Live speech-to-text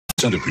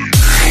Centipede.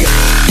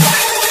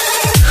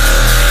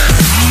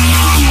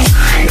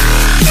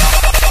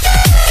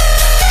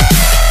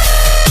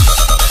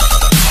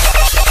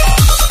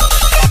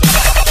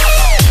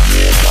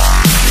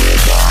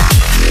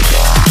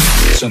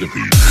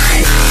 Centipede.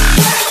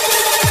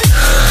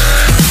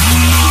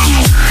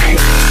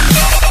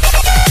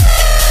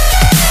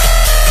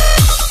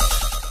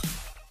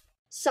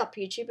 Sup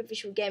YouTube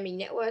Official Gaming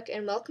Network,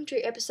 and welcome to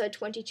episode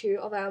 22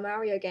 of our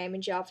Mario game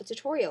in Java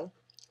tutorial.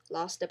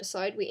 Last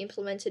episode we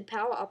implemented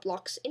power-up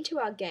locks into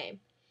our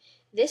game.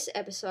 This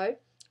episode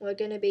we're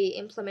going to be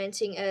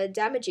implementing a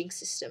damaging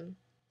system.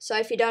 So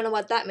if you don't know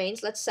what that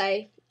means, let's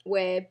say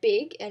we're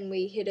big and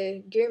we hit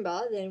a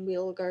Goomba, then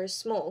we'll go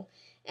small.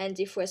 And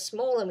if we're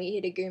small and we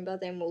hit a Goomba,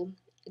 then we'll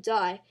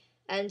die.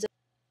 And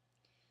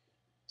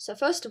so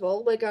first of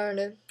all, we're going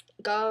to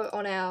go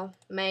on our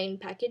main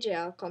package,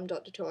 our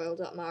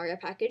com.tutorial.mario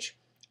package.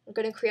 We're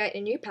going to create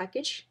a new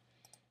package,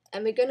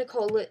 and we're going to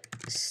call it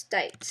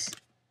state.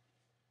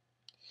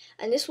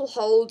 And this will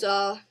hold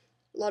a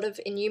lot of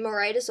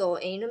enumerators or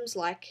enums,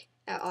 like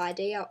our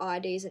ID. Our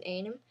ID is an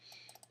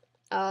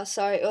enum.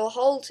 So it will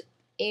hold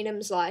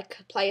enums like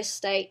player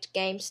state,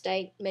 game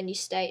state, menu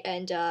state,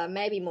 and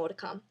maybe more to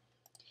come.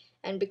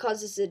 And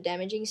because this is a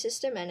damaging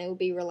system and it will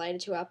be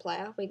related to our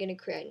player, we're going to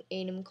create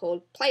an enum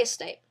called player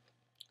state.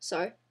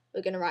 So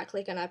we're going to right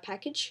click on our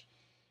package,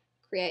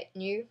 create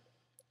new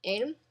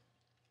enum,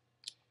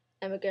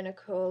 and we're going to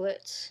call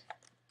it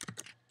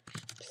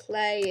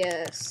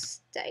player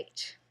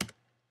state.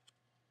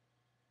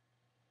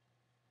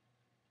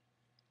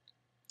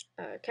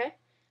 Okay,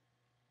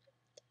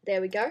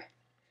 there we go.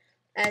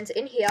 And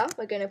in here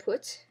we're going to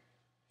put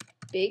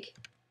big,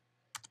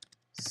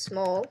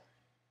 small,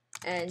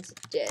 and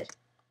dead.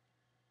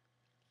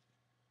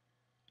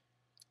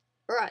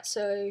 Alright,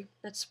 so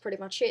that's pretty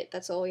much it.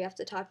 That's all we have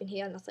to type in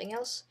here, nothing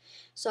else.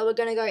 So we're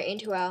going to go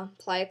into our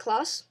player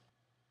class,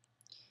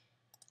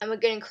 and we're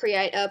going to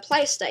create a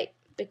player state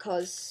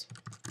because,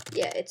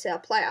 yeah, it's our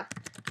player.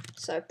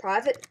 So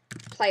private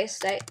player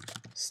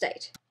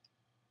state.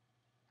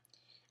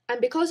 And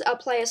because our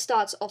player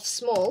starts off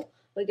small,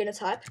 we're going to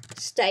type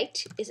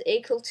state is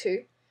equal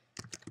to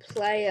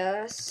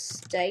player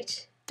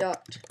state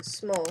dot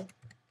small.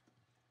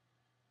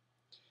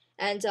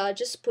 And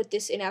just put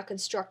this in our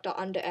constructor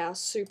under our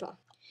super.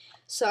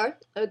 So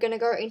we're going to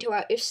go into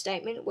our if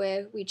statement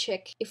where we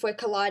check if we're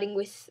colliding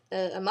with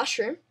a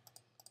mushroom,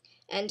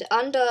 and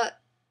under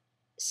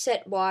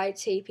set y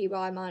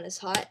tpy minus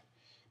height,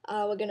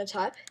 we're going to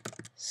type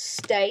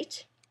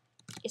state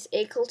is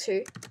equal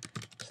to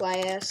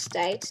player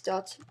state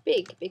dot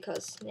big,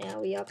 because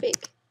now we are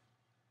big.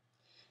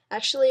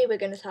 Actually, we're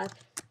going to type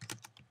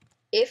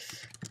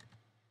if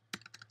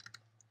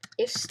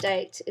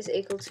state is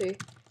equal to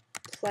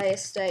player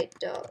state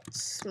dot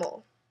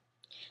small.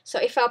 So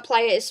if our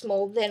player is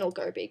small, then it'll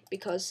go big,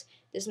 because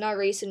there's no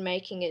reason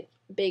making it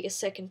big a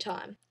second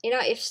time. In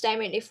our if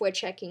statement, if we're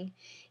checking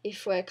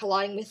if we're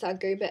colliding with our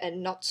Goomba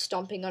and not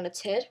stomping on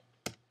its head,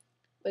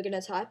 we're going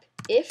to type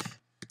if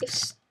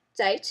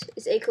state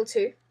is equal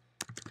to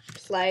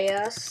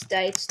player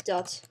state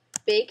dot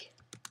big,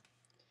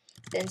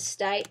 then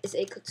state is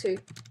equal to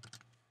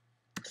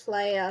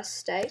player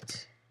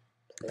state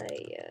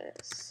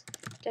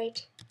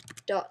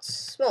dot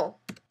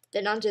small.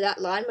 Then under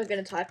that line we're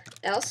going to type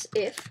else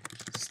if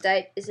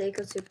state is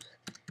equal to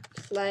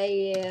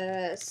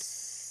player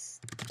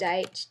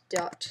state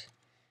dot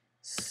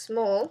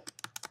small.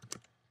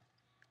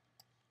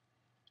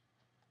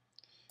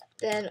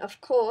 Then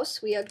of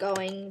course we are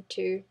going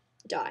to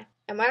die.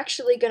 And we're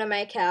actually going to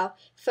make our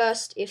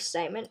first if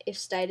statement, if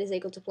state is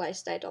equal to player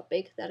state dot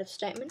big, that if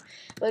statement,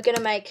 I'm going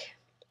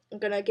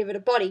to give it a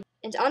body.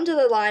 And under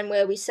the line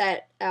where we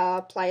set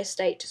our player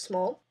state to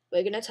small,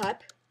 we're going to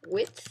type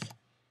width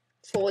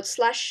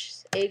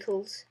 /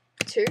 equals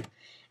 2,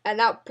 and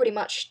that will pretty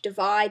much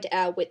divide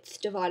our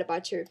width divided by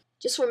 2.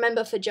 Just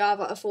remember, for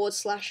Java, a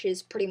 /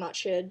 is pretty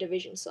much a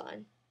division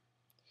sign.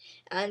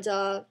 And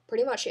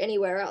pretty much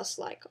anywhere else,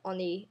 like on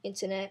the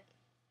internet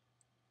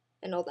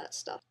and all that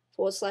stuff, /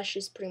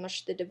 is pretty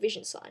much the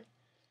division sign.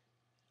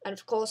 And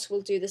of course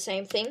we'll do the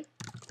same thing,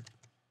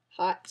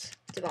 height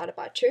divided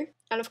by 2.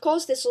 And of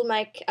course this will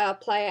make our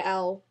player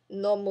our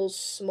normal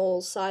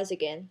small size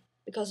again,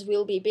 because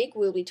we'll be big,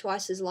 we'll be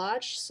twice as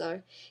large.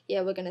 So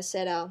yeah, we're going to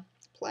set our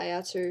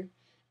player to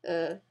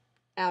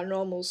our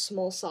normal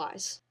small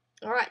size.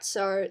 Alright,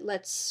 so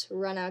let's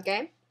run our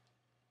game.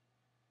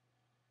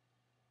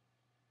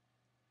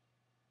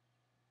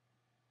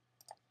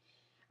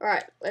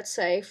 Alright, let's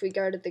say if we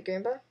go to the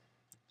Goomba,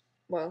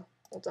 well,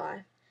 we'll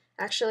die.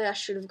 Actually, I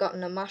should have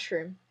gotten a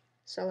mushroom,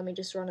 so let me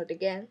just run it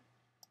again.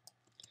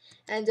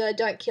 And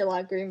don't kill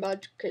our Goomba,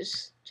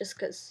 just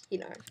because, you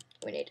know,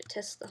 we need to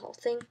test the whole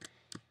thing.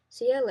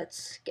 So yeah,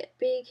 let's get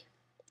big.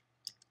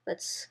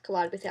 Let's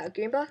collide with our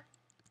Goomba.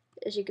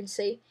 As you can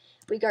see,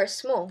 we go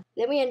small.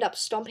 Then we end up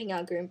stomping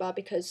our Goomba,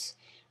 because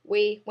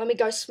when we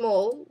go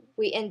small,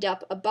 we end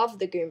up above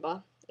the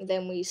Goomba, and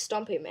then we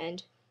stomp him,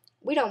 and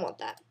we don't want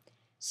that.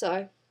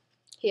 So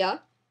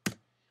here,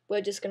 we're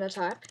just going to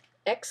type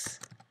x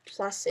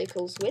plus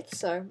equals width,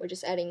 so we're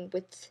just adding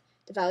width,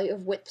 the value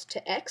of width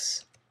to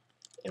x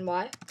and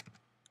y,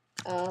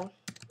 and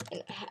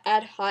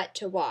add height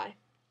to y.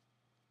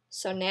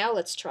 So now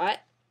let's try it.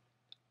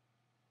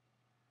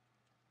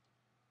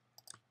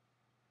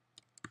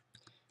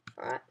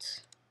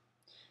 Alright,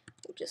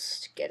 we'll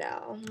just get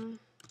our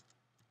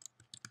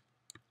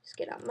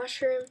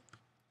mushroom.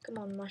 Come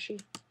on, mushy.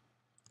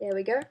 There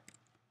we go.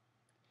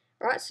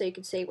 Alright, so you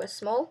can see we're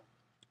small.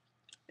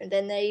 And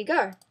then there you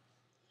go.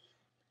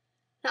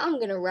 Now I'm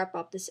going to wrap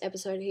up this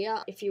episode here.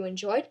 If you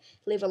enjoyed,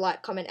 leave a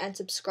like, comment, and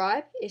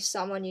subscribe. If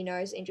someone you know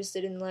is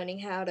interested in learning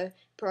how to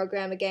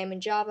program a game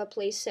in Java,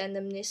 please send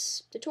them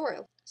this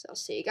tutorial. So I'll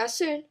see you guys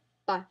soon.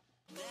 Bye.